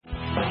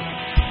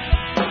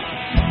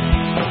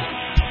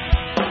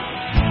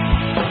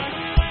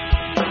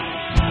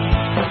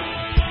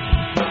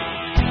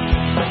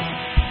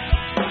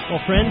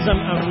Friends,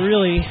 I'm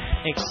really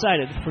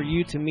excited for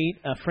you to meet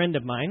a friend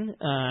of mine.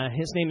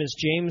 His name is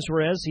James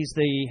Rez. He's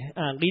the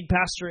lead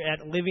pastor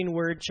at Living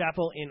Word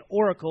Chapel in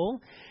Oracle,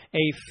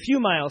 a few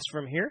miles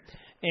from here.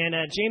 And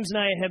James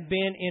and I have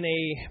been in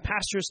a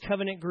pastor's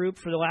covenant group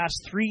for the last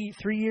three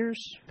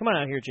years. Come on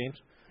out here, James.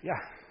 Yeah.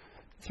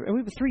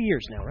 3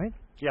 years now, right?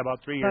 Yeah,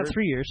 about 3 years. About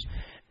 3 years.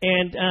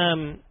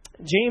 And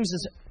James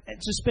has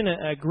just been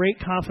a great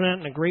confidant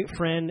and a great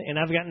friend, and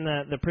I've gotten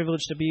the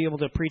privilege to be able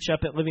to preach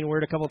up at Living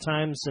Word a couple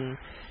times,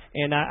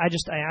 and I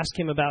asked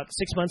him about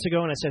 6 months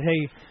ago, and I said,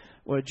 hey,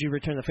 would you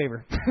return the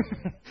favor?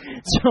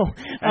 So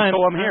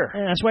I'm here.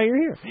 That's why you're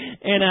here.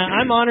 And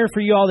I'm honored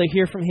for you all to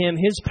hear from him.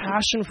 His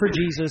passion for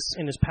Jesus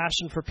and his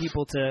passion for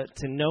people to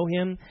know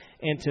him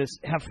and to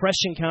have fresh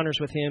encounters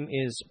with him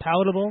is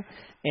palatable.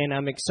 And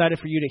I'm excited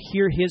for you to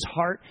hear his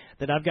heart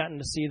that I've gotten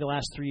to see the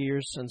last 3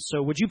 years. And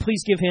so would you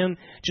please give him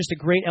just a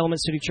great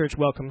Element City Church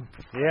welcome?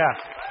 Yeah.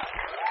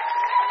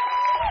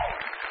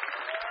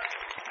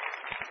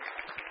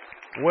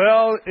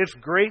 Well, it's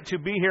great to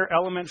be here,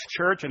 Elements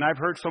Church, and I've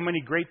heard so many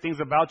great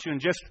things about you,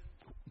 and just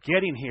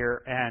getting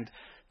here and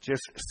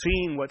just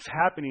seeing what's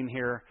happening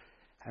here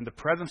and the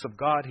presence of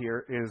God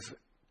here is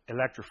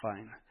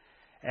electrifying.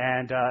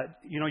 And,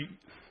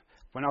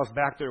 when I was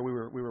back there, we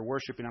were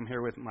worshiping. I'm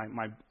here with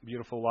my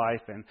beautiful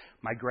wife and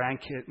my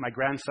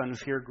grandson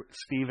is here,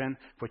 Stephen,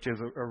 which is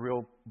a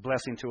real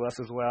blessing to us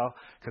as well,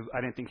 because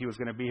I didn't think he was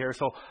going to be here.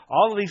 So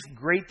all of these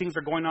great things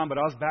are going on, but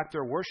I was back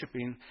there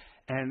worshiping,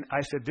 and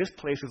I said, this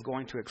place is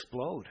going to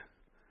explode.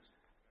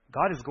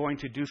 God is going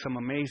to do some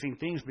amazing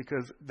things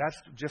because that's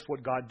just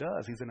what God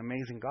does. He's an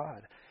amazing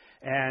God.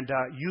 And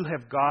you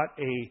have got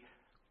a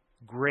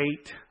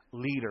great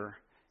leader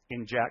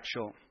in Jack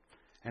Schull.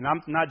 And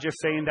I'm not just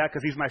saying that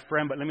because he's my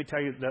friend, but let me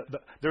tell you,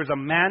 there's a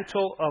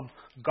mantle of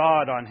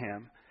God on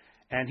him.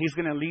 And he's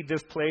going to lead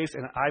this place,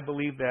 and I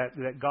believe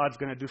that God's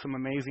going to do some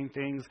amazing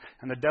things.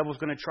 And the devil's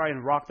going to try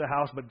and rock the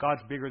house, but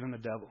God's bigger than the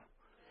devil.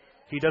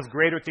 He does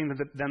greater things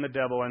than the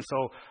devil. And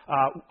so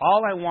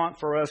all I want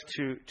for us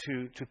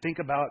to think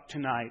about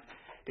tonight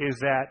is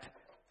that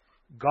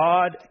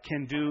God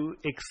can do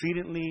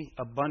exceedingly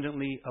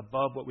abundantly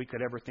above what we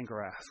could ever think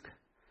or ask.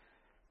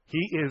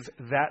 He is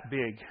that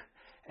big.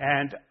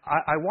 And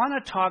I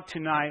want to talk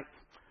tonight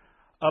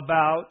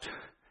about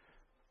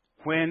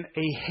when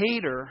a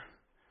hater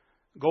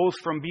goes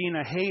from being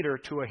a hater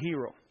to a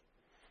hero.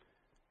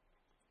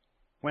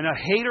 When a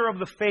hater of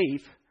the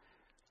faith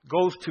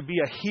goes to be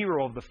a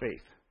hero of the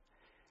faith.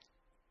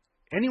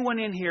 Anyone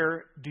in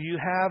here, do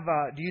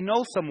you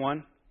know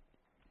someone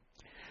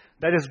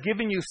that is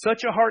giving you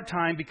such a hard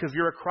time because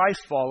you're a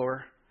Christ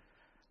follower?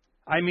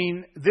 I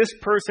mean, this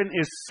person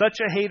is such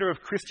a hater of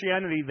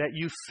Christianity that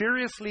you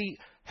seriously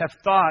have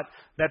thought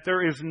that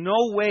there is no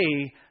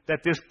way that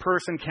this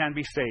person can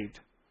be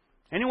saved.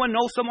 Anyone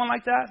know someone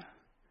like that?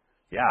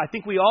 Yeah, I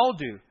think we all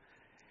do.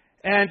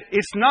 And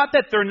it's not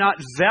that they're not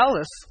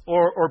zealous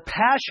or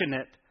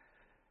passionate.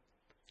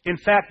 In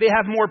fact, they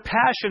have more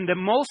passion than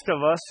most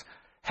of us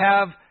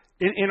have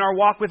in our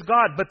walk with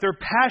God. But they're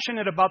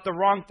passionate about the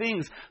wrong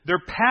things.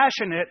 They're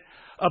passionate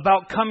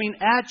about coming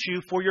at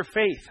you for your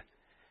faith.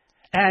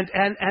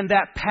 And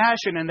that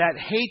passion and that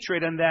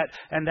hatred and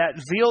that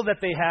zeal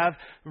that they have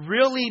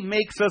really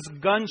makes us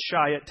gun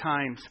shy at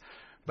times.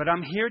 But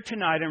I'm here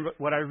tonight, and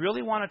what I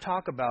really want to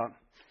talk about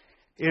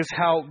is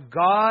how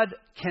God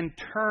can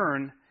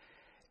turn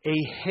a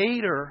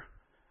hater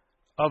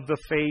of the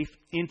faith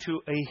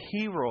into a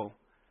hero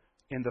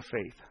in the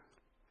faith.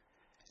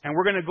 And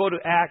we're going to go to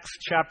Acts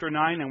chapter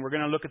 9, and we're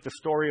going to look at the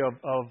story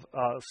of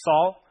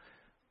Saul,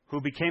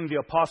 who became the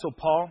Apostle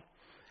Paul.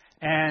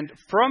 And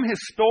from his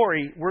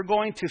story, we're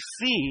going to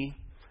see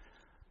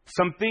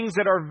some things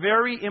that are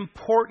very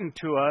important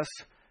to us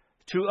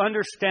to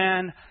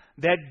understand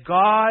that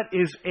God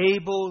is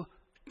able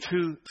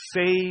to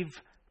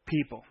save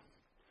people.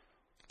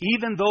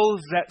 Even those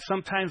that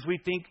sometimes we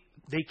think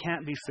they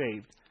can't be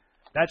saved.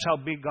 That's how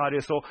big God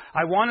is. So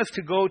I want us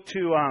to go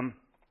to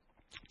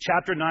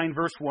chapter 9,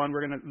 verse 1.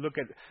 We're going to look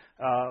at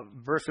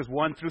verses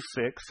 1 through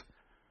 6.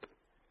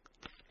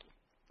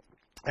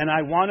 And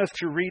I want us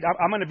to read,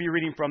 I'm going to be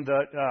reading from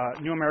the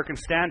New American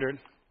Standard.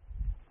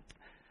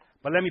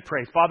 But let me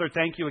pray. Father,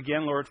 thank you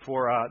again, Lord,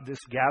 for this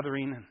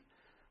gathering,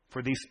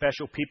 for these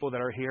special people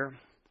that are here.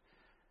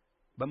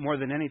 But more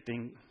than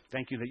anything,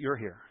 thank you that you're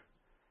here.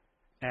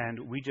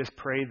 And we just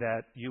pray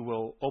that you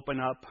will open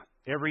up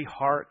every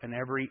heart and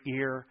every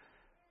ear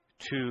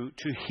to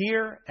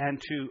hear and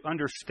to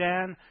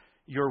understand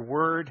your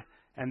word.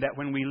 And that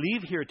when we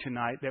leave here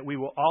tonight, that we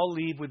will all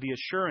leave with the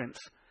assurance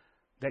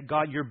that,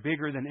 God, you're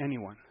bigger than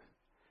anyone.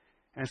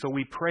 And so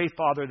we pray,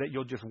 Father, that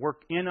you'll just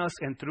work in us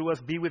and through us.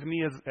 Be with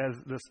me as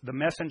the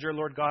messenger,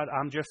 Lord God.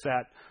 I'm just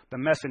the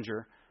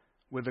messenger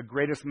with the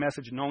greatest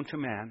message known to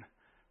man.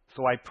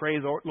 So I pray,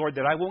 Lord,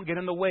 that I won't get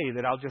in the way,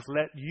 that I'll just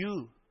let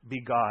you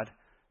be God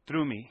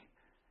through me.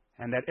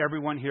 And that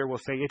everyone here will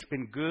say, it's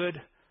been good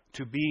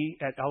to be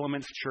at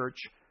Elements Church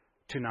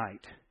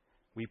tonight.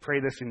 We pray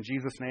this in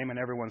Jesus' name, and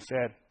everyone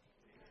said,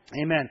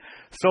 amen.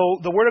 So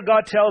the Word of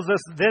God tells us,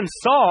 then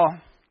Saul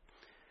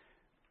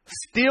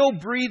still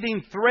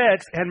breathing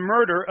threats and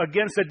murder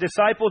against the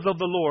disciples of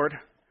the Lord.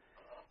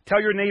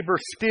 Tell your neighbor,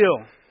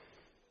 still.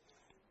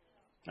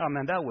 Oh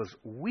man, that was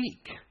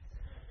weak.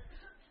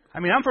 I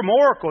mean, I'm from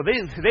Oracle.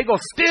 They go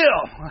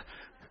still.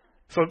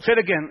 So say it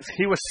again.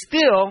 He was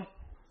still.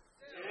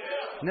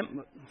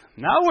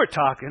 Now we're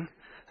talking.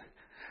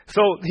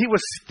 So he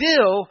was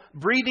still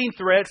breathing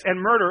threats and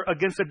murder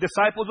against the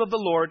disciples of the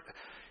Lord.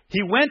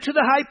 He went to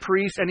the high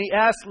priest and he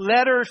asked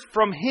letters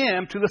from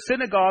him to the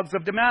synagogues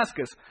of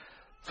Damascus,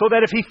 so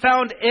that if he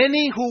found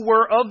any who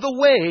were of the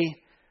way,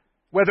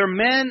 whether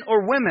men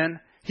or women,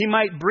 he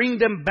might bring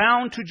them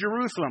bound to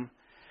Jerusalem.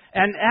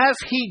 And as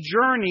he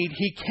journeyed,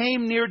 he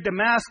came near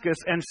Damascus,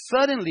 and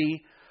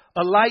suddenly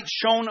a light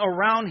shone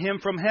around him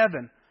from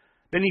heaven.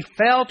 Then he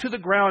fell to the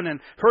ground and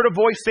heard a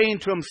voice saying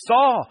to him,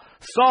 Saul,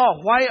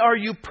 Saul, why are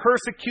you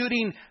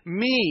persecuting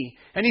me?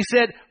 And he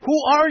said,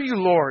 Who are you,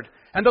 Lord?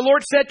 And the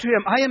Lord said to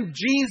him, I am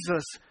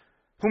Jesus,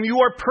 whom you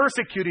are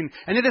persecuting,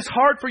 and it is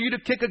hard for you to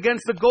kick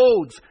against the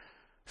goads.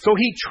 So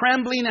he,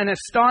 trembling and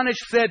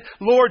astonished, said,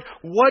 Lord,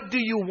 what do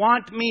you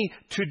want me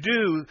to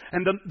do?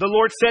 And the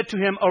Lord said to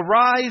him,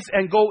 Arise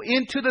and go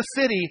into the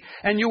city,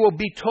 and you will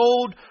be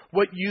told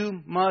what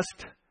you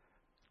must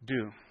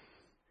do.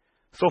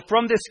 So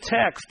from this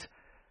text,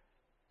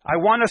 I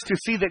want us to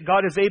see that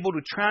God is able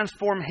to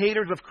transform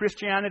haters of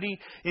Christianity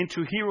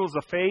into heroes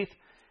of faith.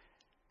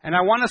 And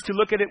I want us to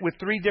look at it with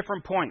three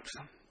different points.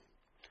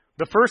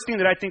 The first thing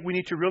that I think we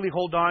need to really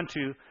hold on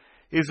to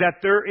is that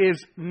there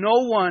is no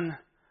one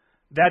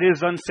that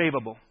is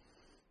unsavable.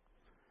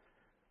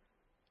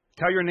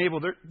 Tell your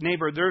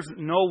neighbor, there's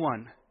no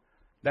one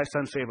that's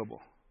unsavable.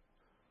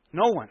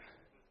 No one.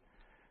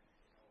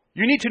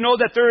 You need to know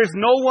that there is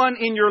no one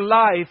in your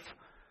life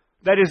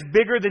that is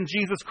bigger than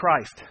Jesus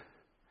Christ.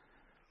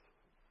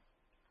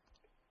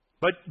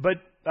 But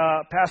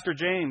Pastor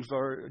James,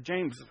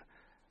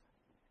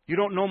 you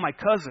don't know my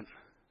cousin.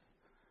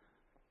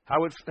 I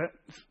would,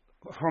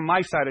 from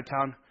my side of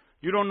town,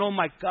 you don't know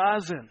my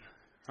cousin,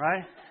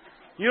 right?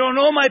 You don't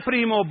know my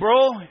primo,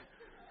 bro.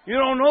 You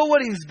don't know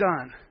what he's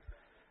done.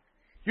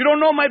 You don't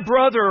know my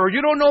brother, or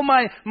you don't know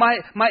my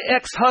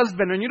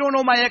ex-husband, and you don't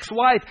know my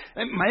ex-wife.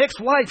 And my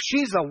ex-wife,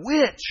 she's a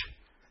witch.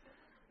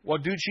 Well,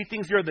 dude, she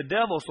thinks you're the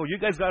devil, so you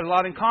guys got a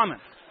lot in common,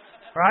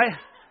 right?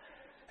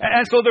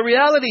 And so the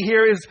reality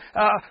here is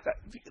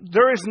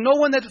there is no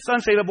one that's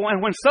unsavable.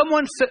 And when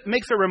someone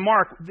makes a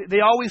remark,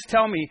 they always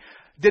tell me,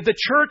 did the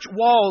church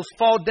walls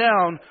fall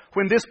down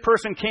when this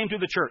person came to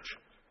the church?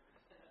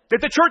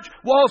 Did the church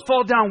walls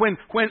fall down when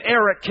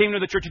Eric came to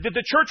the church? Did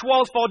the church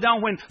walls fall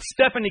down when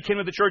Stephanie came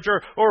to the church,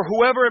 or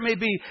whoever it may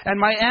be? And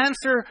my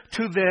answer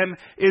to them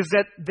is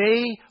that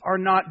they are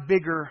not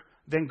bigger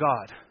than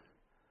God.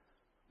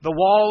 The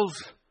walls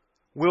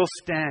will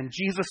stand.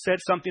 Jesus said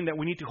something that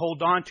we need to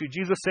hold on to.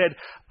 Jesus said,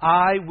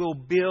 I will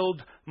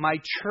build my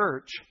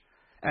church,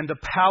 and the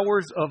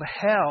powers of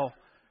hell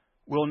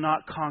will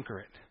not conquer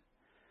it.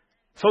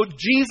 So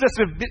Jesus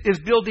is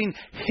building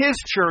His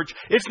church.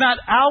 It's not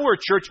our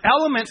church.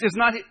 Elements is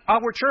not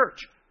our church.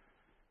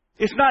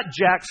 It's not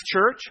Jack's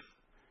church.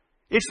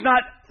 It's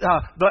not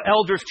the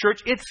elders' church.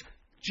 It's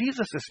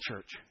Jesus'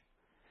 church.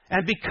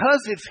 And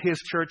because it's His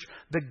church,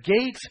 the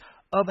gates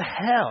of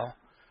hell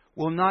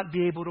will not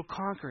be able to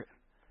conquer it.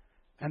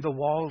 And the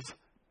walls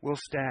will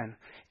stand.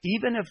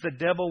 Even if the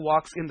devil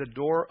walks in the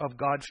door of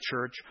God's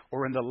church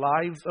or in the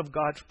lives of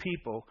God's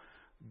people,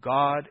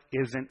 God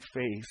isn't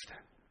fazed.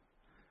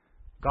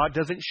 God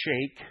doesn't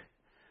shake.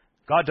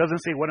 God doesn't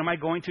say, what am I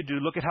going to do?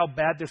 Look at how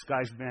bad this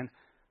guy's been.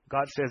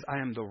 God says, I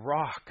am the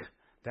rock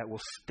that will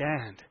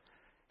stand.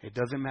 It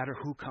doesn't matter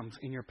who comes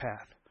in your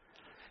path.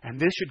 And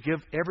this should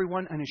give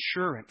everyone an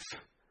assurance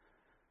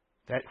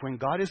that when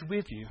God is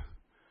with you,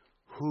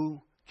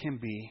 who can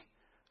be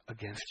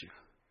against you?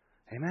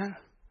 Amen?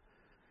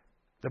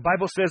 The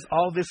Bible says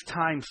all this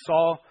time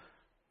Saul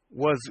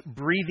was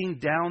breathing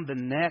down the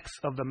necks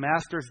of the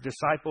Master's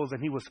disciples,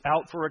 and he was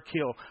out for a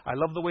kill. I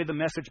love the way the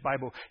Message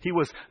Bible, he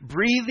was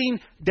breathing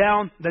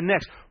down the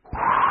necks.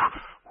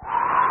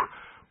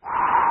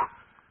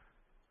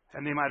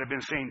 And they might have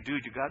been saying,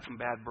 dude, you got some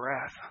bad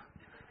breath.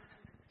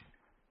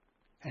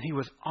 And he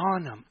was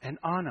on them and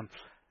on them.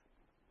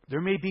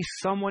 There may be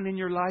someone in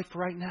your life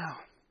right now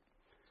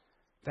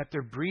that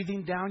they're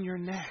breathing down your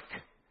neck.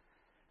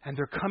 And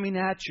they're coming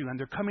at you, and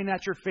they're coming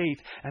at your faith,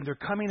 and they're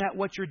coming at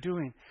what you're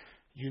doing.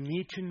 You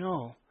need to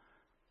know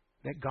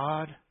that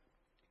God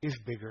is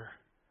bigger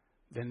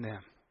than them.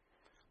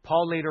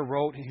 Paul later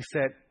wrote, he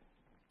said,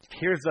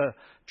 here's a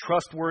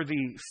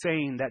trustworthy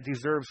saying that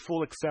deserves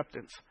full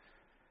acceptance.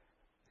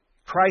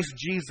 Christ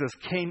Jesus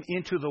came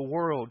into the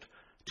world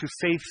to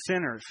save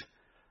sinners,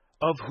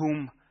 of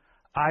whom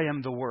I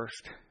am the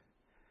worst.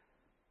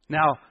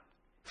 Now,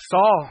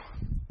 Saul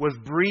was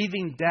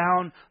breathing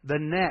down the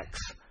necks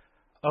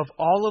of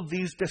all of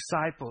these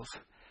disciples.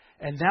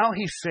 And now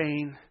he's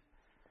saying,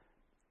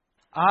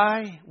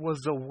 I was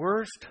the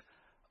worst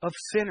of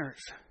sinners,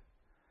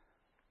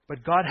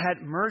 but God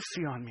had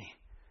mercy on me.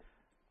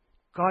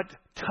 God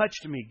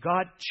touched me.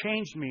 God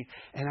changed me.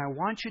 And I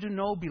want you to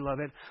know,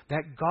 beloved,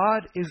 that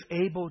God is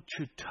able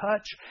to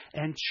touch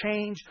and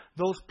change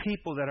those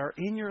people that are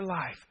in your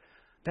life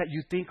that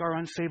you think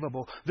are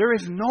unsavable. There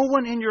is no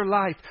one in your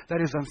life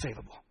that is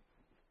unsavable.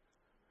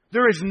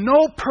 There is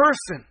no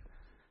person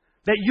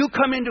that you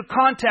come into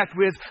contact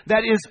with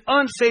that is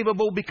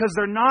unsavable because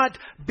they're not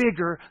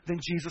bigger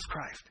than Jesus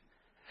Christ.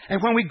 And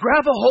when we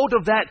grab a hold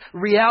of that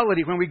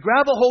reality, when we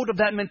grab a hold of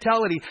that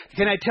mentality,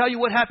 can I tell you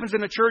what happens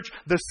in the church?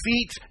 The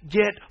seats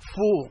get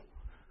full.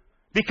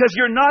 Because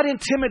you're not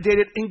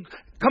intimidated in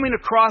coming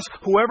across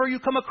whoever you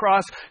come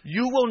across,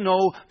 you will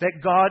know that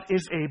God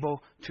is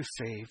able to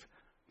save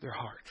their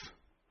hearts.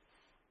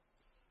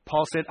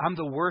 Paul said, I'm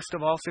the worst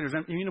of all sinners.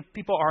 And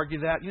people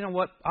argue that. You know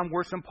what? I'm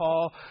worse than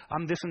Paul.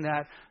 I'm this and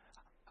that.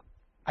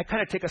 I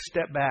kind of take a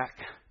step back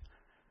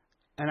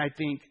and I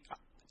think,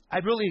 I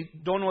really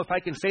don't know if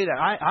I can say that.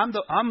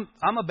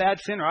 I'm a bad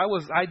sinner.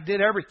 I did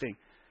everything.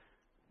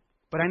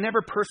 But I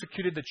never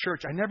persecuted the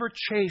church. I never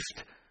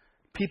chased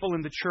people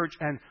in the church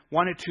and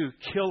wanted to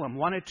kill them,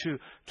 wanted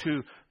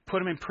to put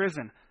them in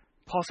prison.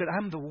 Paul said,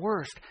 I'm the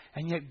worst.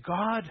 And yet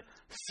God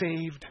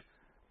saved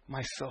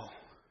my soul.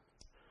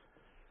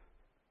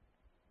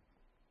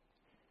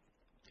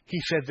 He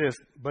said this,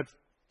 but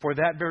for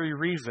that very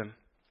reason,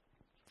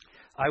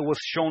 I was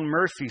shown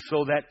mercy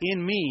so that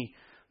in me,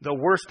 the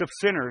worst of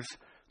sinners,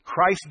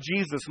 Christ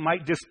Jesus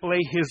might display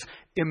His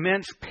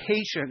immense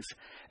patience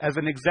as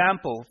an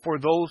example for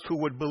those who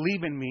would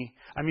believe in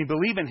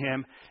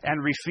Him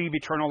and receive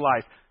eternal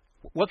life.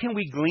 What can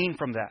we glean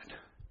from that?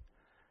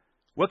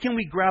 What can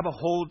we grab a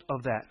hold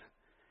of that?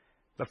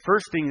 The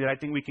first thing that I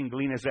think we can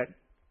glean is that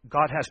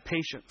God has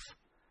patience.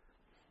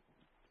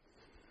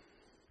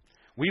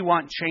 We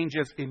want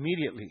changes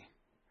immediately.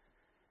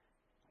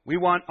 We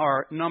want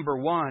our number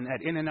one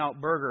at In-N-Out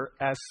Burger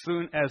as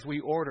soon as we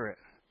order it.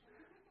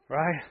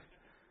 Right?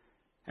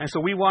 And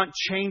so we want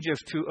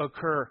changes to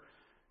occur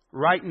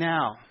right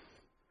now,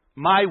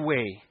 my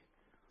way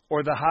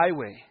or the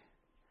highway.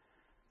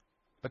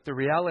 But the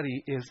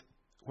reality is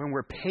when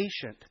we're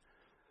patient,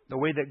 the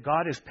way that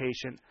God is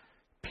patient,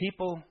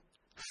 people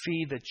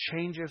see the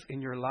changes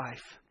in your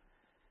life.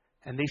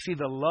 And they see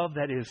the love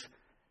that is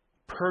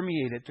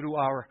permeated through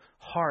our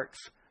hearts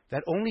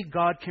that only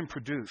God can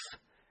produce.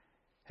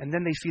 And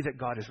then they see that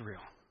God is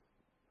real.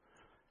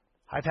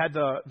 I've had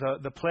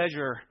the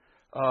pleasure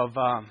of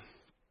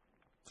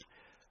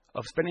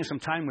spending some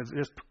time with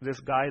this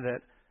guy that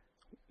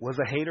was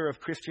a hater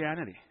of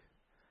Christianity.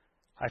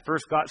 I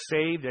first got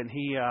saved, and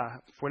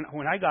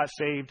when I got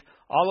saved,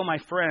 all of my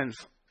friends,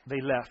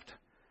 they left.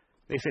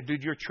 They said,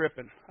 "Dude, you're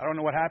tripping. I don't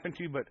know what happened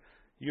to you, but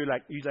you're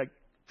like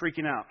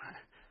freaking out."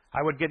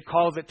 I would get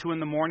calls at 2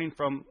 a.m.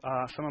 from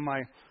some of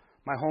my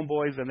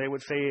homeboys, and they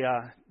would say,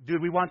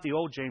 "Dude, we want the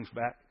old James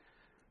back,"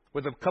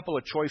 with a couple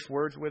of choice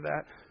words with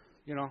that.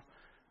 You know,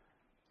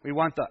 we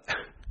want the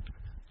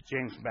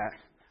James back.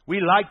 We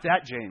like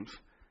that James.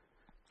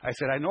 I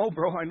said, "I know,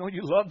 bro. I know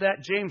you love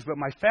that James, but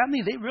my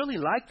family, they really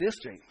like this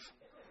James."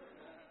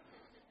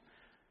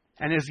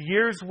 And as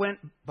years went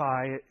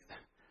by,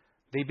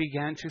 they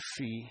began to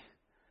see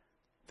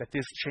that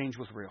this change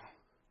was real.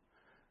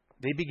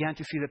 They began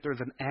to see that there's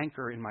an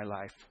anchor in my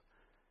life.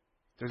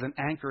 There's an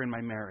anchor in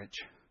my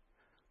marriage.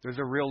 There's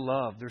a real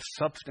love. There's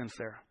substance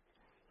there.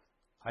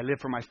 I live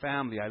for my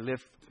family. I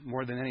live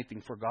more than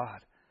anything for God.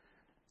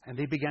 And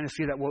they began to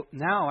see that, well,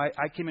 now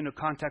I came into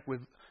contact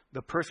with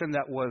the person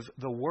that was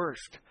the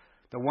worst,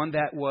 the one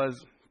that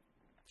was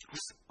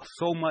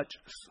so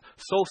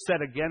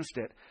set against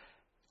it,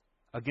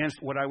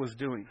 against what I was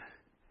doing.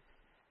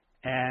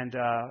 And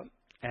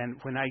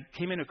when I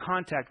came into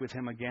contact with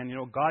him again,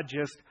 God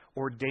just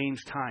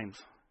ordains times.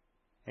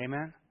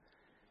 Amen?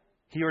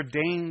 He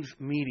ordains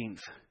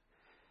meetings.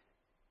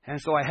 And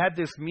so I had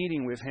this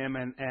meeting with him,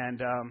 and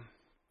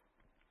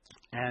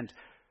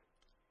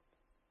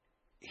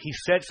he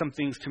said some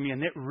things to me,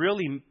 and it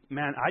really,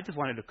 man, I just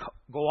wanted to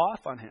go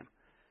off on him.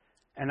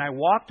 And I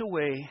walked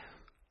away,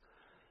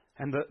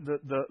 and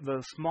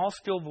the small,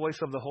 still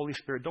voice of the Holy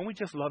Spirit, don't we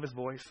just love his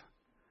voice?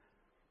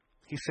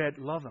 He said,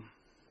 love him.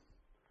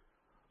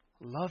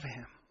 Love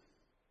him.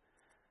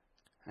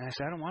 And I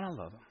said, I don't want to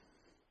love him.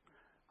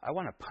 I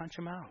want to punch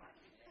him out.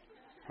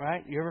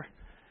 Right? You ever?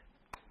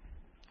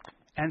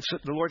 And so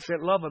the Lord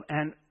said, love him.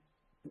 And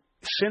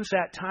since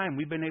that time,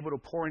 we've been able to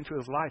pour into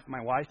his life,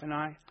 my wife and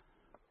I,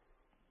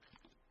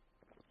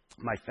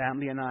 my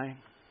family and I.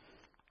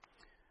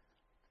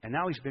 And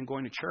now he's been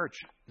going to church.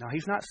 Now,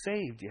 he's not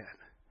saved yet,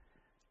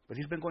 but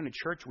he's been going to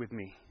church with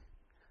me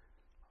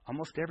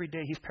almost every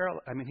day. He's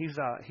paralyzed. I mean, he's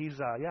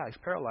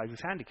paralyzed.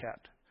 He's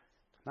handicapped.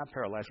 Not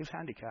paralyzed. He's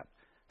handicapped.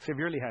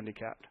 Severely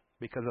handicapped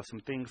because of some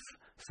things,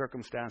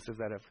 circumstances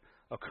that have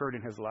occurred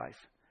in his life.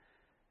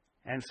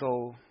 And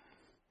so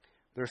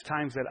there's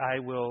times that I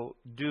will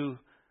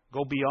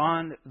go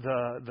beyond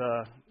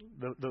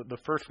the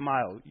first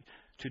mile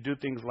to do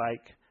things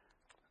like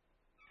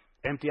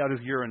empty out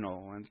his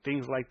urinal and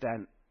things like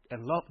that.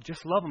 And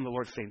just love him, the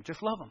Lord's saying.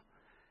 Just love him.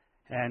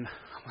 And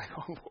I'm like,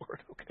 oh,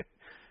 Lord, okay.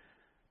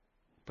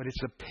 But it's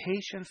the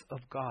patience of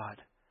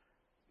God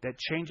that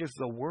changes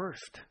the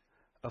worst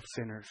of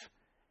sinners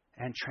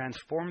and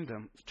transforms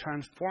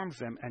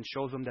them and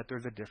shows them that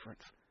there's a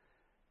difference.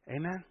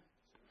 Amen?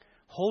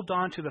 Hold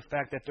on to the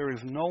fact that there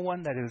is no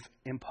one that is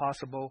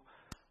impossible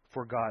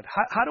for God.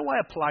 How do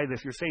I apply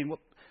this? You're saying,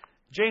 well,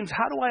 James,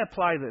 how do I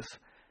apply this?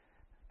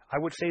 I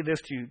would say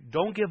this to you.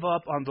 Don't give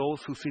up on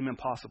those who seem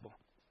impossible.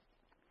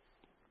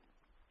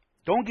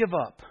 Don't give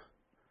up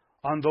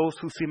on those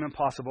who seem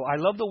impossible. I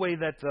love the way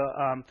that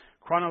the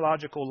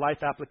Chronological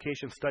Life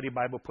Application Study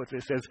Bible puts it.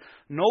 It says,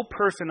 no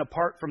person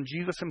apart from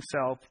Jesus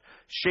himself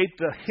shaped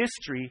the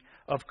history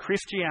of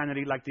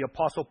Christianity like the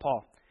Apostle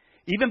Paul.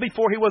 Even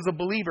before he was a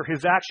believer,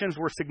 his actions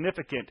were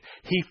significant.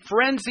 He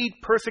frenzied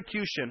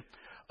persecution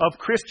of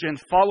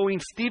Christians following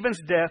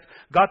Stephen's death,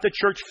 got the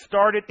church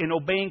started in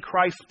obeying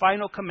Christ's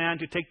final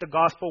command to take the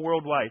gospel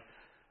worldwide.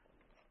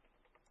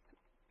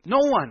 No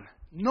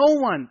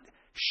one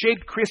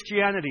shaped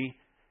Christianity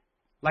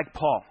like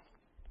Paul.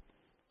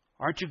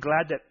 Aren't you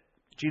glad that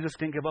Jesus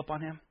didn't give up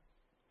on him?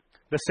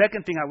 The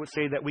second thing I would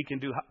say that we can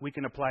do, we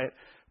can apply it.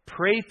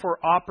 Pray for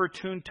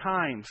opportune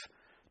times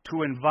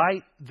to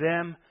invite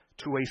them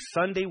to a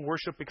Sunday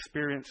worship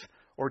experience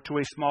or to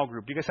a small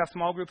group. Do you guys have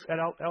small groups at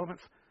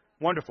Elements?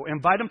 Wonderful.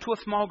 Invite them to a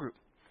small group.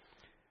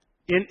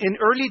 In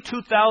early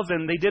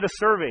 2000, they did a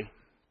survey.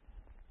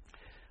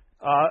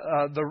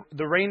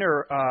 The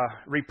Rainer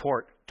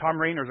report. Tom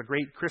Rainer is a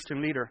great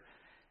Christian leader.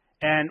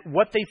 And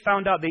what they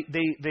found out,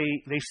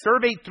 they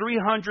surveyed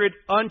 300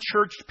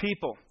 unchurched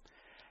people.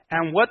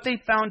 And what they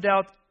found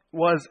out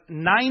was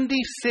 96%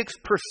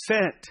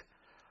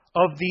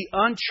 of the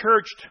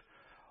unchurched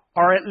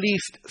are at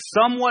least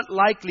somewhat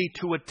likely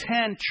to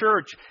attend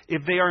church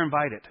if they are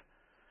invited.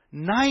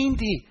 96%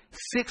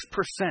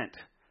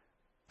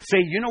 say,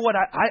 you know what,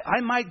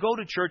 I might go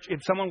to church if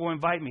someone will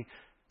invite me.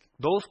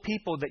 Those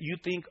people that you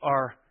think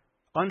are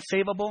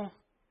unsavable,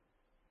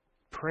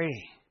 pray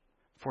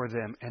for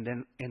them and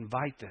then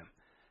invite them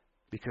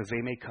because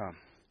they may come.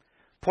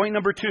 Point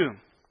number 2.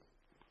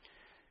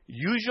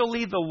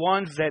 Usually the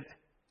ones that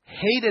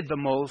hated the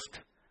most,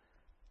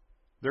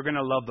 they're going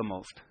to love the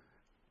most.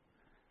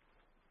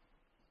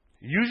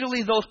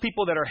 Usually those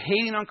people that are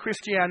hating on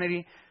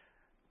Christianity,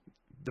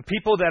 the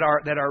people that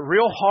are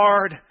real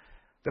hard,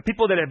 the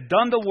people that have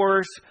done the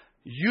worst,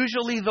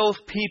 usually those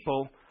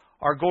people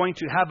are going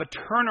to have a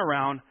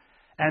turnaround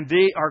and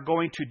they are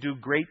going to do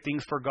great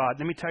things for God.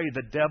 Let me tell you,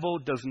 the devil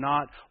does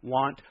not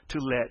want to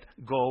let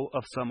go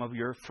of some of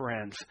your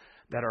friends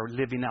that are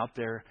living out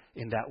there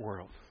in that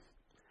world.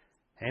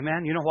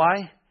 Amen? You know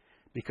why?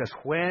 Because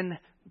when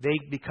they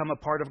become a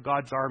part of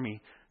God's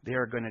army, they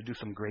are going to do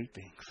some great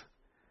things.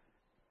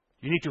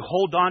 You need to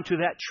hold on to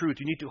that truth.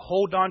 You need to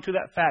hold on to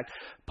that fact.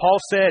 Paul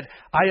said,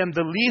 I am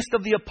the least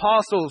of the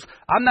apostles.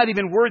 I'm not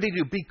even worthy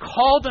to be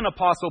called an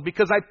apostle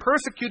because I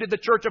persecuted the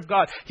church of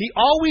God. He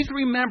always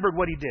remembered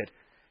what he did.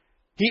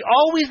 He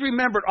always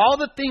remembered all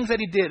the things that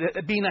he did,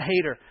 being a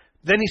hater.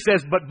 Then he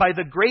says, but by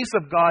the grace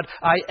of God,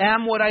 I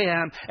am what I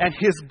am, and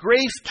his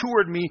grace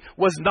toward me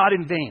was not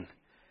in vain.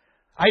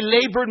 I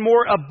labored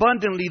more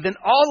abundantly than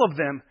all of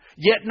them,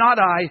 yet not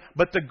I,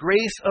 but the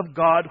grace of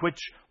God which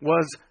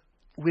was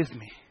with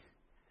me.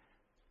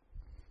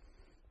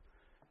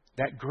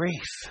 That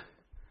grace.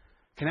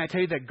 Can I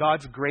tell you that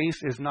God's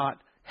grace is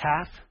not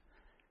half?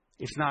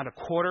 It's not a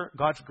quarter.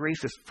 God's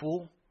grace is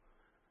full.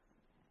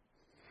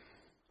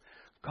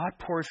 God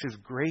pours his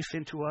grace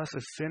into us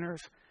as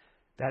sinners,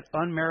 that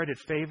unmerited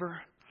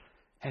favor,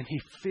 and he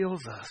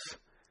fills us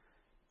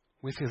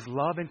with his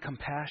love and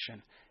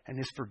compassion and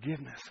his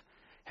forgiveness.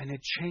 And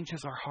it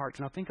changes our hearts.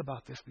 Now think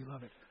about this,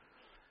 beloved.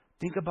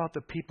 Think about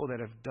the people that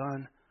have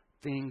done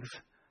things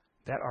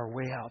that are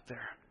way out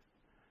there.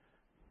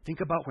 Think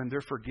about when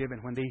they're forgiven,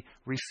 when they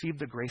receive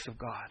the grace of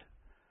God.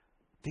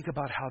 Think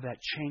about how that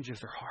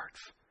changes their hearts.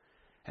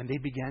 And they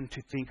begin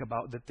to think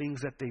about the things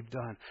that they've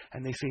done.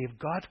 And they say, if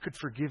God could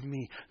forgive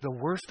me, the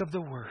worst of the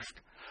worst,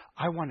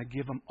 I want to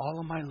give him all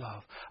of my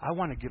love. I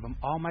want to give him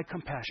all my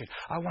compassion.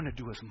 I want to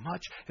do as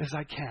much as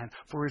I can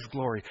for his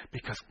glory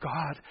because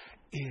God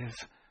is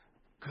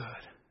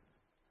good.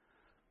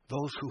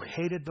 Those who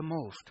hated the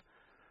most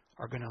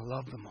are going to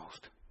love the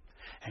most.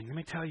 And let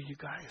me tell you, you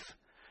guys,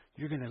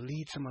 you're going to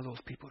lead some of those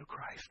people to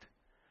Christ.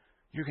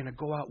 You're going to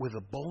go out with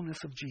the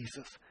boldness of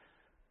Jesus.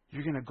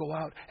 You're going to go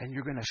out and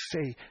you're going to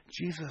say,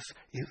 Jesus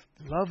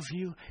loves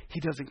you. He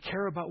doesn't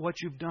care about what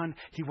you've done.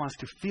 He wants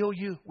to fill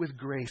you with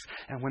grace.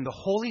 And when the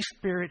Holy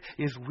Spirit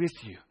is with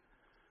you,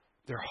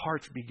 their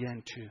hearts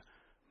begin to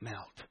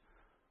melt.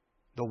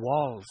 The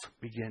walls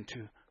begin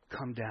to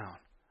come down.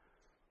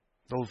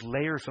 Those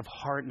layers of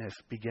hardness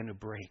begin to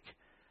break.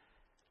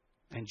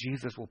 And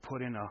Jesus will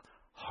put in a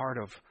heart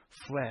of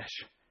flesh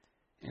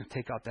and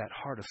take out that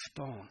heart of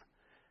stone.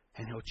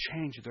 And he'll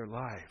change their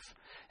lives.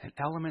 And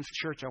Elements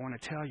Church, I want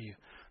to tell you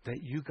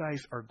that you guys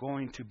are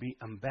going to be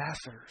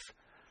ambassadors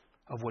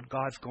of what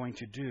God's going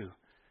to do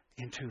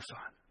in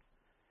Tucson.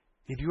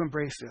 If you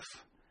embrace this,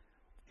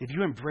 if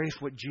you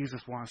embrace what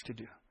Jesus wants to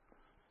do,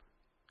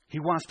 he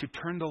wants to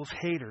turn those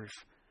haters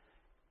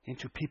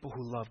into people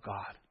who love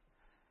God.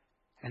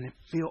 and then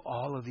fill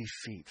all of these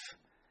seats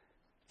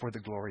for the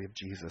glory of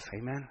Jesus.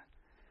 Amen?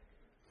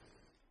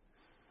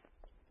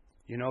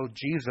 You know,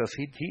 Jesus,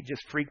 he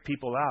just freaked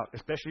people out,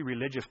 especially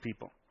religious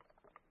people.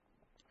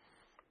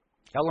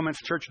 Elements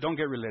Church, don't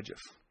get religious.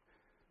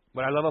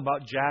 What I love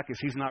about Jack is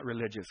he's not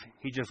religious.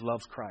 He just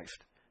loves Christ.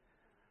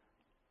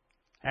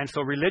 And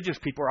so religious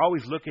people are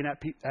always looking at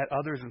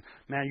others and,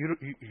 man,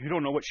 you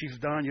don't know what she's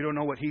done. You don't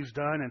know what he's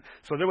done. And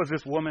so there was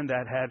this woman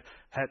that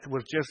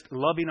was just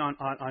loving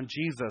on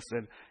Jesus,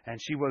 and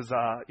she was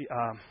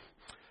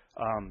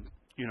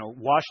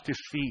washed his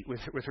feet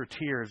with her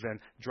tears and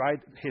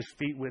dried his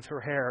feet with her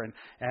hair.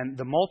 And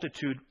the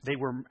multitude, they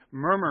were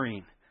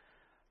murmuring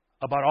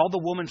about all the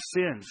woman's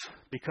sins,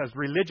 because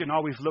religion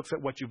always looks at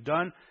what you've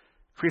done.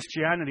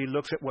 Christianity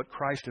looks at what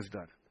Christ has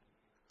done.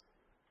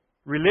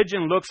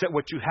 Religion looks at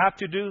what you have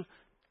to do.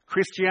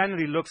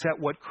 Christianity looks at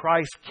what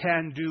Christ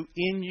can do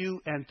in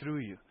you and through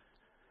you.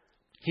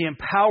 He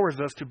empowers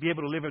us to be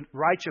able to live in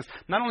righteous.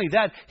 Not only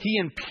that, He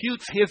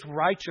imputes His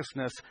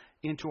righteousness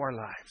into our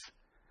lives.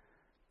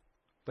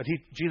 But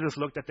Jesus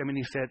looked at them and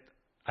He said,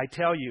 I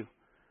tell you,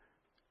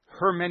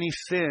 her many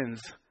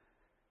sins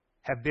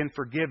have been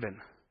forgiven,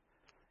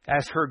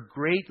 as her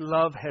great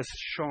love has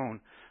shown.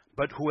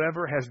 But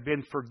whoever has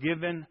been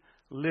forgiven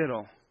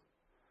little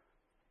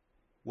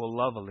will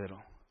love a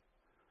little.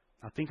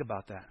 Now think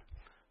about that.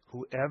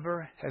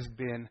 Whoever has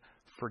been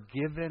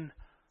forgiven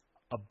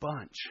a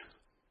bunch.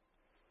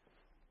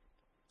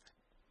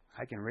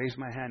 I can raise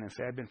my hand and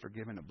say, I've been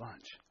forgiven a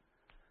bunch.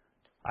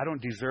 I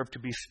don't deserve to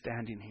be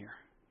standing here.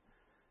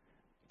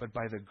 But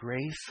by the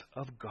grace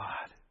of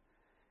God,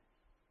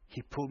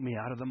 He pulled me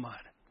out of the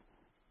mud.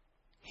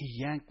 He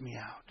yanked me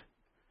out.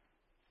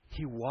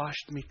 He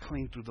washed me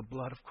clean through the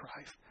blood of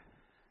Christ.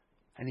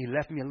 And He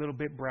left me a little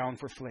bit brown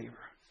for flavor.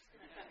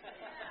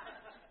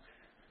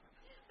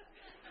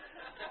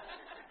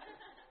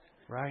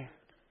 Right?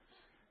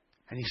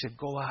 And He said,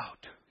 go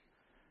out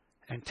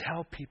and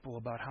tell people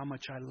about how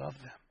much I love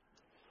them.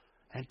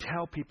 And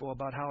tell people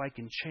about how I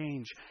can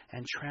change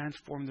and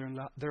transform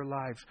their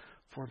lives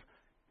for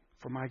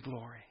my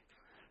glory.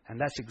 And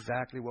that's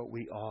exactly what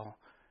we all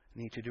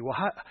need to do. Well,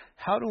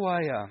 how do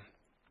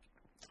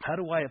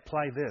I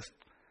apply this,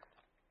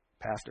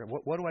 Pastor?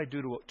 What do I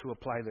do to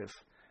apply this?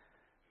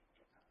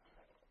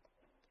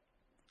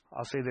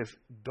 I'll say this.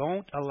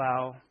 Don't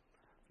allow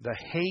the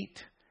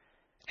hate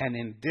and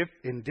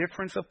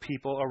indifference of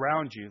people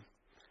around you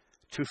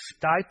to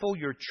stifle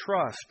your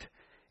trust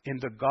in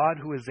the God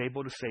who is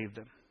able to save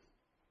them.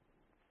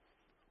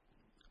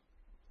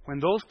 When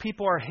those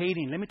people are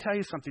hating, let me tell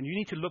you something. You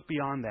need to look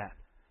beyond that.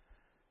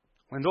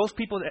 When those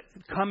people that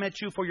come at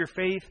you for your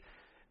faith,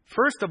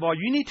 first of all,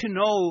 you need to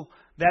know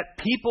that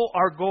people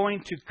are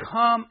going to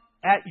come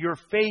at your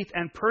faith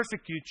and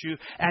persecute you.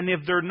 And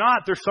if they're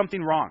not, there's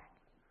something wrong.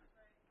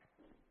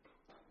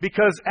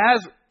 Because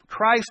as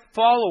Christ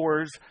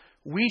followers,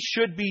 we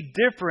should be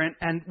different,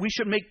 and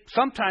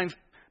sometimes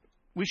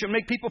we should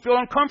make people feel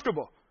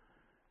uncomfortable.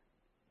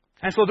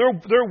 And so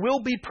there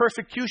will be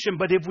persecution,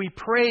 but if we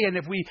pray and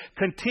if we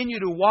continue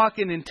to walk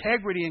in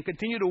integrity and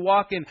continue to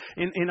walk in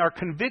our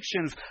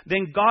convictions,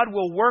 then God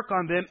will work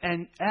on them.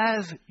 And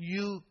as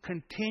you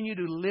continue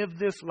to live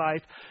this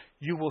life,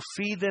 you will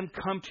see them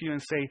come to you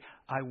and say,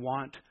 I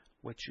want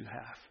what you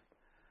have.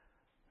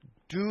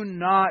 Do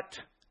not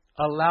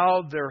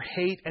allow their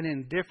hate and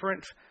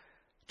indifference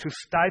to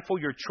stifle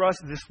your trust.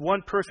 This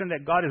one person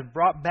that God has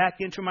brought back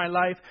into my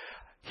life,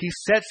 he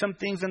said some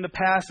things in the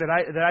past that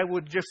I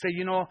would just say,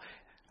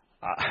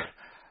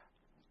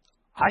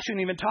 I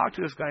shouldn't even talk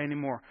to this guy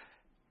anymore.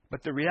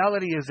 But the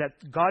reality is that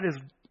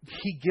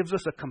He gives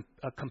us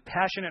a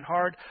compassionate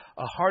heart,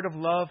 a heart of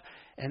love,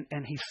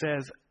 and He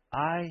says,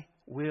 I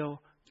will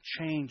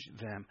change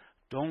them.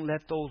 Don't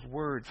let those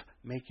words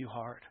make you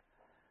hard.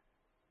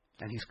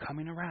 And He's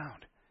coming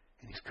around,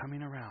 and He's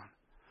coming around.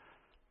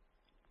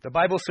 The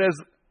Bible says,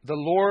 the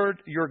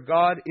Lord your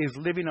God is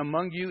living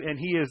among you, and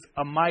He is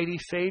a mighty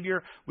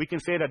Savior. We can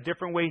say it a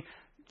different way.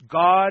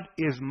 God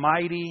is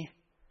mighty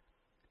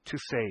to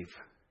save.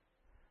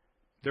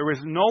 There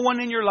is no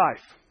one in your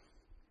life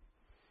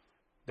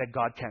that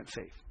God can't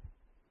save.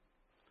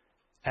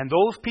 And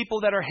those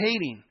people that are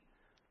hating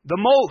the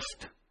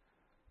most,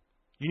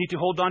 you need to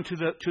hold on to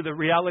the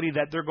reality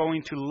that they're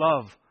going to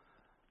love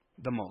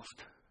the most.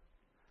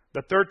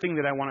 The third thing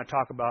that I want to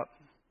talk about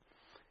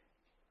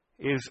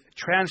is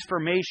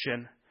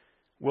transformation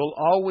will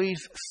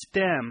always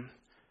stem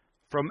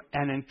from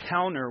an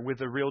encounter with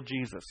the real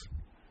Jesus.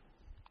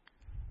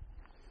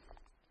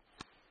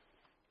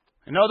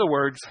 In other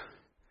words,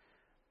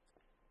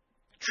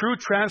 true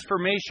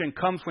transformation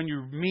comes when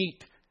you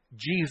meet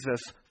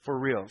Jesus for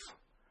reals.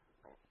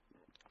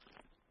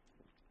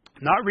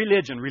 Not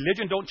religion.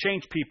 Religion don't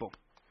change people.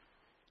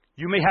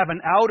 You may have an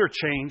outer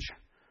change.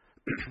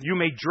 You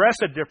may dress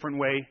a different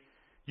way.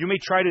 You may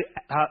try to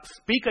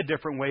speak a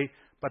different way,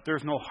 but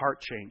there's no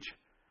heart change.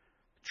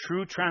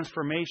 True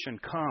transformation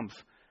comes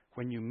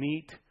when you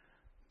meet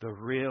the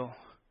real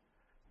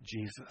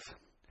Jesus.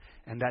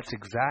 And that's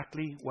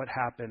exactly what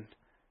happened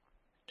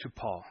to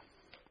Paul.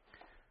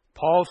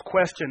 Paul's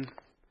question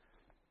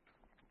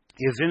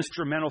is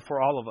instrumental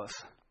for all of us,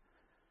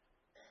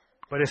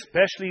 but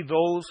especially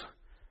those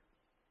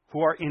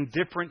who are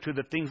indifferent to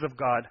the things of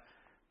God.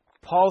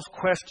 Paul's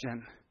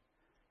question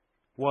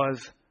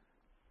was,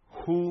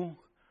 "Who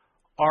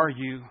are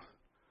you,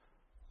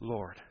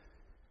 Lord?"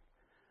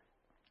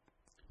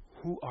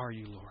 Who are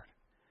you, Lord?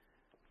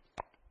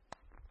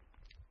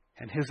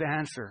 And his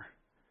answer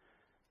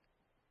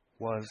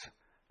was,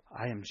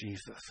 "I am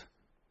Jesus.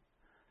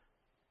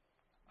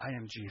 I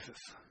am Jesus."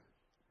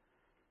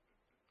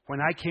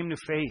 When I came to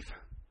faith,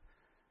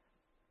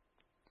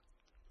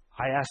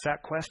 I asked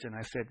that question.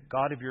 I said,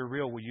 "God, if you're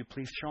real, will you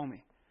please show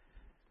me?"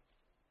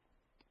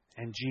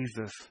 And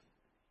Jesus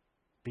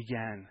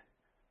began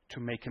to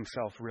make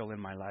himself real in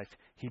my life.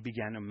 He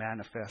began to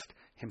manifest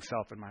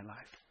himself in my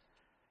life.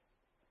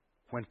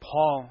 When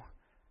Paul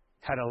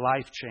had a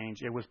life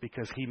change, it was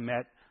because he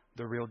met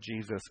the real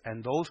Jesus.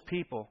 And those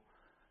people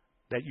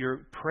that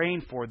you're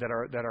praying for that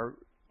are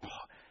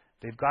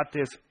they've got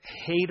this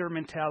hater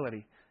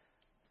mentality.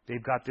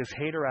 They've got this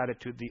hater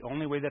attitude. The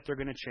only way that they're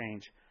going to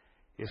change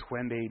is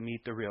when they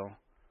meet the real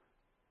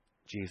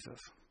Jesus.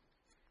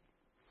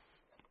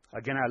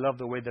 Again, I love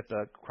the way that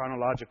the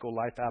Chronological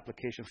Life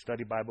Application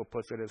Study Bible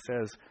puts it. It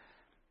says,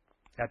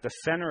 at the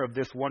center of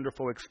this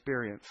wonderful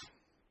experience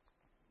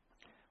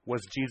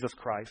was Jesus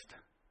Christ.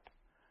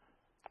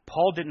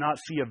 Paul did not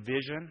see a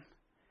vision.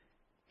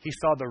 He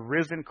saw the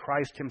risen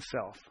Christ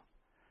himself.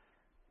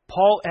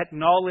 Paul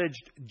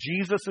acknowledged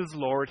Jesus as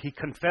Lord. He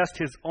confessed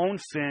his own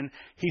sin.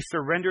 He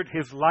surrendered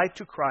his life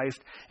to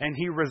Christ, and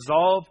he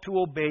resolved to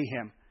obey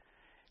him.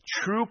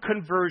 True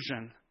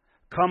conversion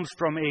comes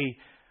from a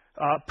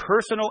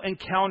personal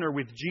encounter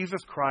with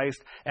Jesus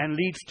Christ and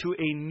leads to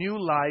a new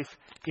life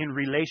in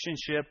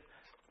relationship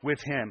with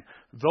him.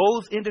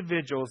 Those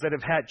individuals that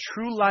have had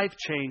true life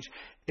change,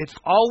 it's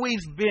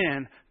always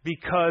been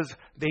because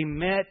they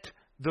met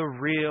the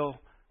real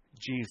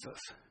Jesus.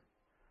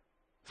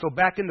 So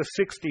back in the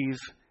 60s,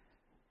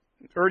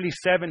 early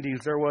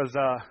 70s, there was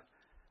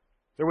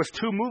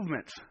two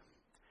movements.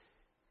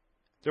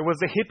 There was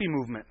the hippie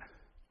movement.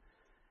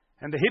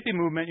 And the hippie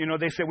movement,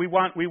 they said, we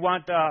want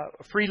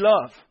free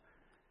love.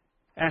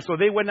 And so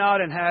they went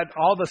out and had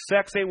all the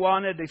sex they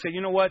wanted. They said,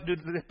 you know what,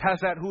 dude,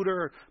 pass that hooter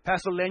or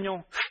pass the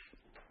leño.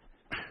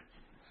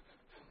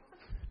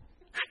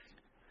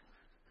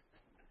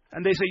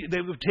 And they say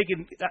they were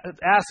taking,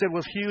 acid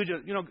was huge.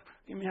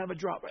 Give me have a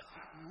drop.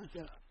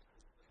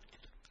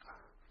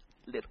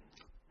 Little.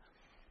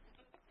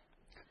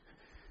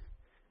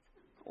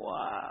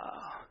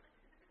 Wow.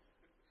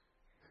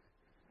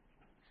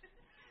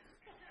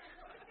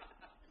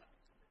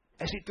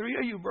 I see three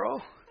of you,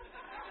 bro.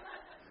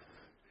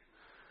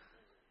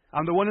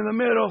 I'm the one in the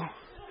middle.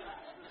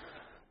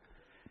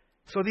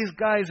 So these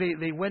guys,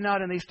 they went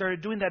out and they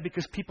started doing that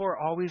because people are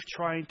always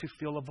trying to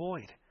fill a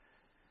void.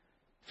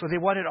 So they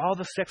wanted all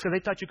the sex. So they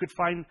thought you could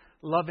find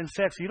love in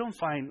sex. You don't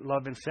find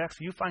love in sex.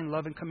 You find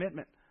love in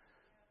commitment.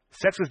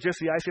 Sex is just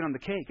the icing on the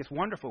cake. It's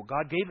wonderful.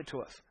 God gave it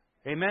to us.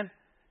 Amen?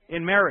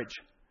 In marriage.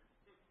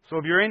 So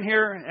if you're in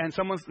here and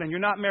you're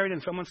not married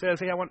and someone says,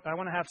 hey, I want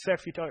to have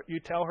sex, you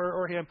tell her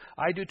or him,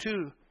 I do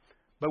too,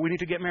 but we need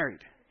to get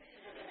married.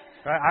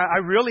 Right? I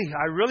really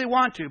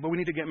want to, but we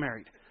need to get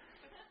married.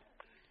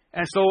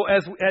 And so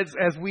as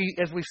we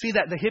see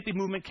that the hippie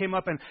movement came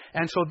up, and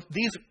so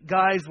these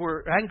guys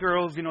and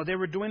girls, they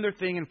were doing their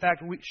thing. In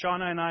fact,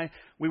 Shauna and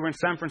we were in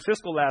San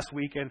Francisco last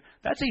week, and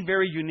that's a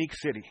very unique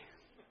city.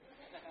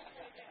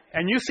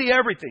 And you see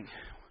everything.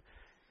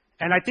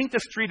 And I think the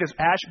street is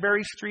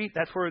Ashbury Street.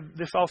 That's where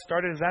this all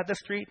started. Is that the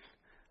street?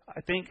 I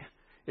think.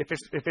 If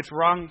it's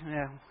wrong,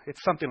 yeah,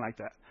 it's something like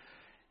that.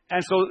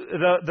 And so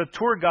the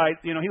tour guide,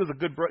 he was a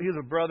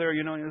brother,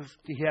 he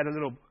had a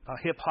little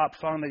hip hop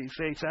song that he'd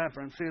say, San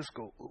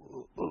Francisco,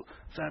 ooh, ooh,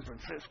 San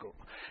Francisco.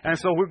 And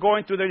so we're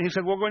going through there, and he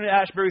said, we're going to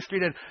Ashbury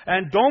Street,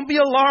 and don't be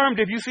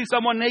alarmed if you see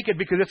someone naked,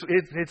 because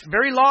it's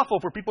very lawful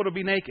for people to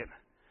be naked.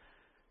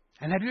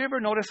 And have you ever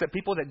noticed that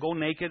people that go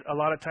naked, a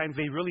lot of times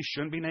they really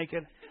shouldn't be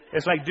naked?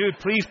 It's like, dude,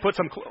 please put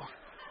some clothes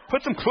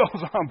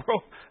on,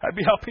 bro. I'd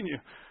be helping you.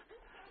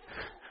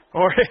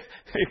 Or, hey,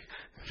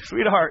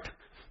 sweetheart,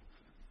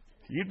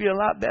 you'd be a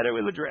lot better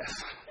with a dress.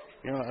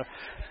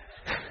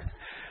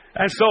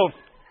 And so,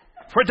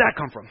 where'd that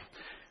come from?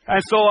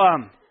 And so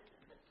all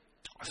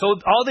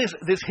this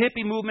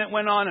hippie movement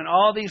went on, and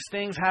all these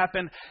things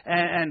happened,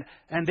 and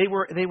they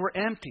were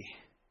empty.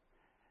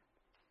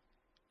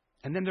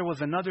 And then there was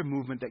another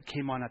movement that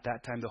came on at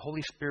that time. The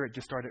Holy Spirit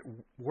just started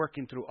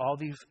working through all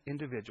these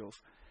individuals,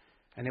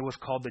 and it was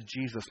called the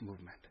Jesus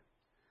movement.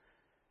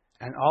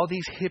 And all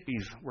these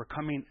hippies were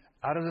coming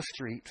out of the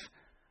streets,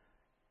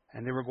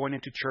 and they were going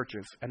into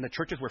churches. And the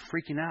churches were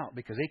freaking out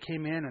because they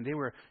came in and they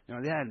were,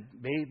 they had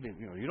bathed.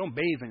 You don't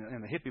bathe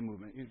in the hippie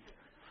movement.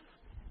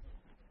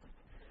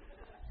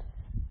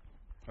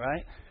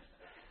 Right?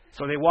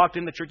 So they walked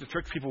in the church. The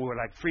church people were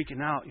like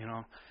freaking out,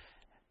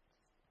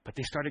 But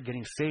they started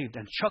getting saved.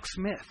 And Chuck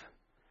Smith,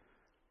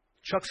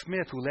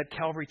 who led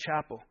Calvary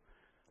Chapel,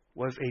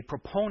 was a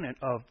proponent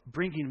of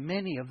bringing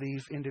many of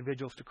these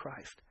individuals to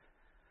Christ.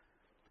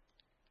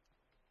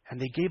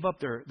 And they gave up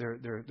their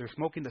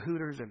smoking the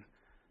hooters, and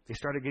they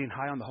started getting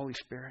high on the Holy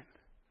Spirit.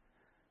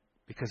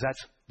 Because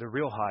that's the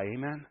real high,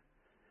 amen?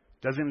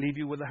 Doesn't leave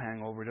you with a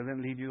hangover.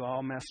 Doesn't leave you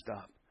all messed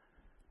up.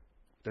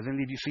 Doesn't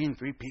leave you seeing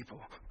 3 people.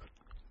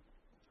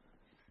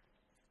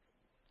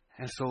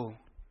 And so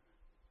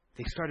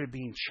they started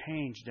being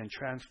changed and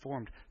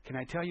transformed. Can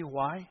I tell you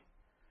why?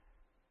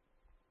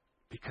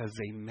 Because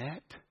they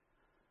met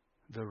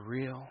the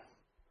real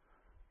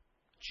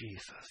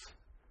Jesus.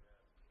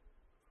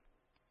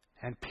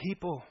 And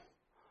people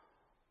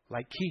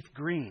like Keith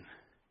Green,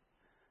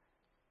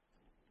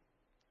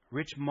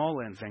 Rich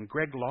Mullins, and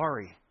Greg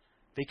Laurie,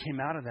 they came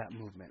out of that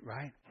movement,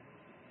 right?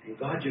 And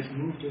God just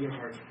moved to their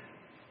hearts.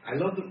 I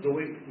love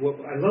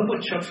I love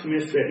what Chuck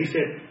Smith said. He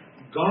said,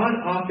 God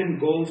often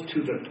goes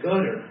to the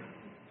gutter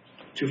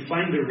to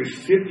find the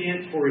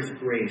recipient for His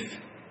grace.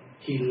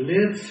 He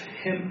lifts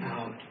him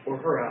out or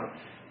her out,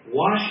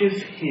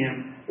 washes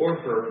him or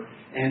her,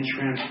 and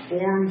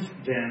transforms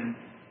them,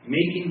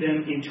 making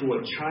them into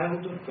a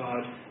child of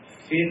God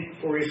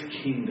fit for His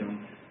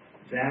kingdom.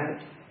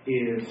 That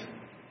is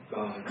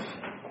God's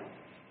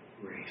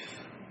grace.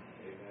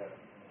 Amen.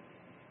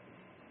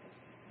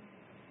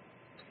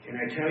 Can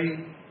I tell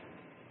you,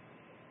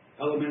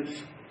 Elements,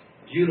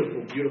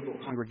 beautiful, beautiful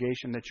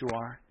Congregation that you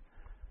are,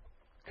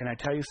 can I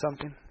tell you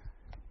something?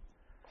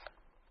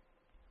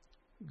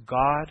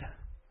 God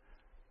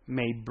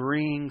may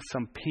bring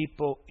some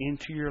people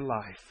into your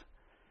life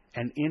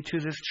and into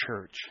this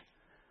church,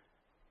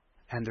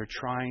 and they're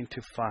trying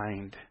to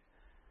find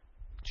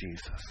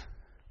Jesus.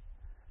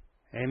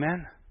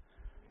 Amen?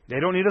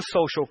 They don't need a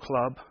social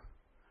club.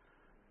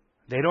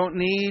 They don't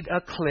need a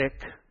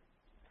clique.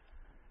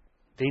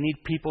 They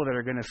need people that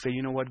are going to say,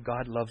 you know what,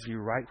 God loves you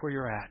right where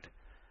you're at.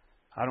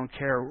 I don't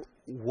care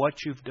what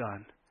you've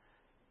done.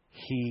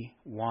 He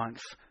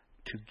wants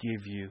to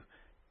give you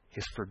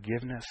His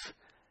forgiveness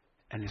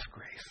and His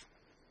grace.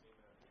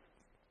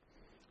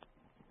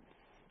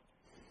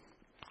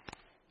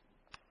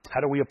 How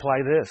do we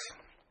apply this?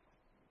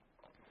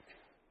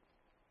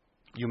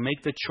 You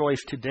make the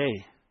choice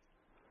today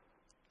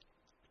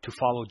to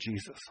follow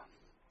Jesus.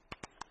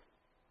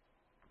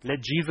 Let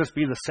Jesus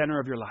be the center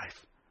of your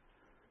life.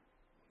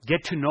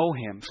 Get to know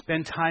Him.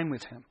 Spend time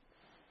with Him.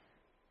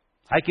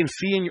 I can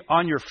see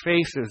on your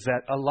faces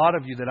that a lot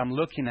of you that I'm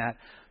looking at,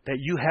 that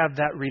you have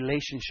that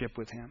relationship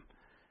with Him.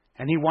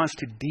 And He wants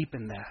to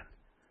deepen that.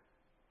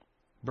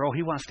 Bro,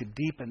 He wants to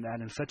deepen that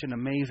in such an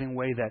amazing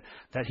way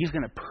that He's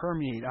going to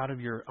permeate out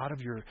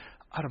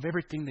of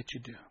everything that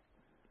you do.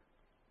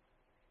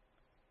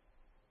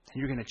 And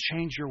you're going to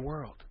change your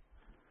world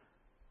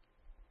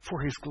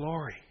for His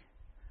glory.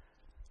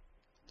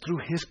 Through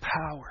His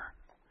power.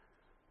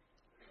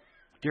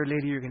 Dear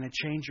lady, you're going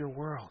to change your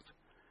world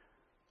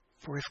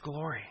for His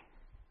glory.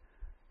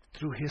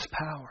 Through His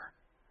power.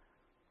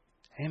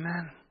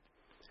 Amen.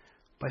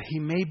 But He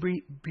may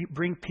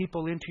bring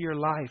people into your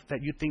life that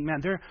you think,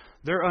 man, they're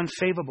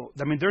unsavable.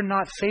 I mean, they're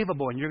not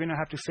savable. And you're going to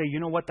have to say, you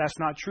know what, that's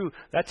not true.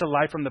 That's a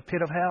lie from the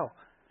pit of hell.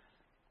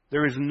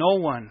 There is no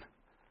one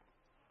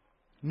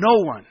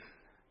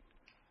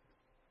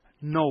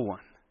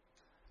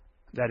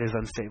that is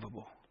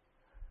unsavable.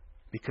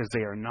 Because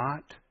they are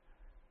not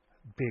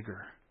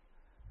bigger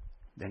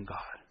than God.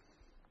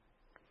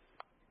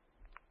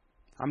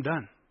 I'm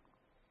done.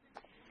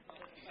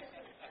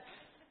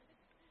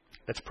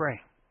 Let's pray.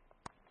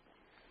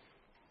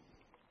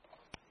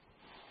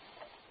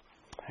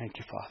 Thank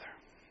you, Father.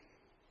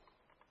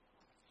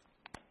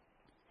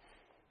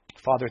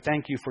 Father,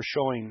 thank you for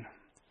showing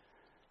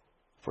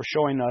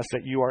us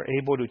that you are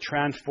able to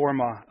transform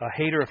a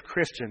hater of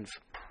Christians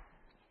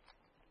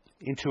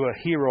into a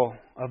hero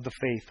of the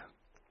faith.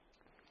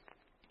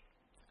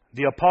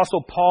 The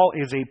Apostle Paul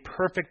is a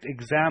perfect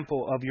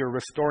example of your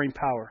restoring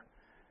power.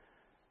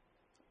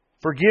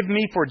 Forgive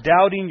me for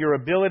doubting your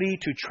ability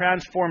to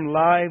transform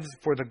lives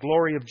for the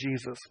glory of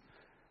Jesus.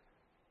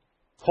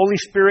 Holy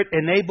Spirit,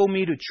 enable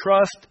me to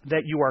trust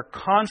that you are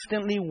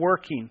constantly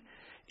working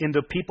in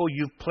the people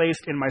you've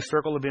placed in my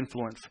circle of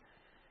influence.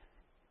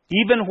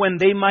 Even when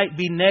they might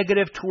be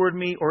negative toward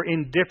me or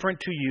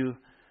indifferent to you,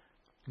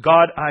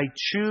 God, I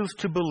choose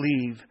to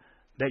believe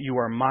that you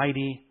are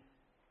mighty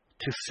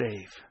to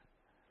save.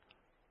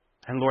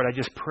 And Lord, I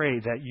just pray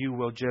that you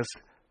will just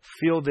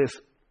fill this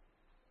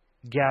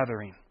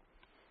gathering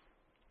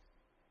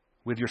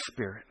with your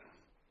Spirit.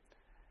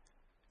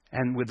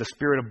 And with the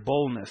spirit of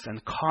boldness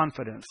and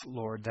confidence,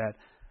 Lord, that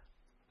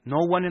no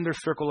one in their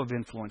circle of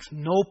influence,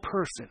 no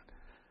person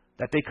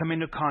that they come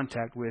into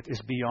contact with is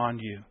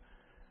beyond you.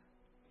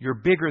 You're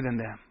bigger than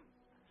them.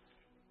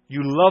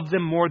 You love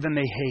them more than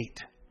they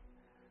hate.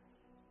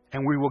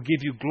 And we will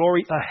give you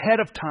glory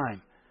ahead of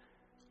time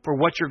for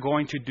what you're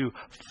going to do.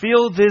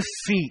 Fill these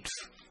seats.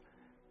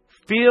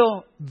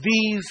 Fill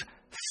these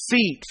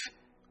seats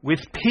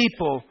with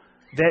people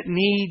that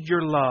need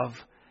your love.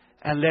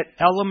 And let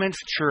Elements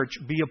Church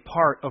be a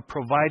part of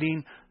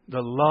providing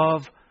the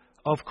love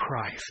of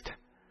Christ.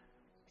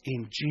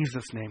 In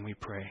Jesus' name we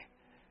pray.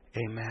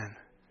 Amen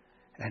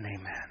and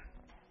amen.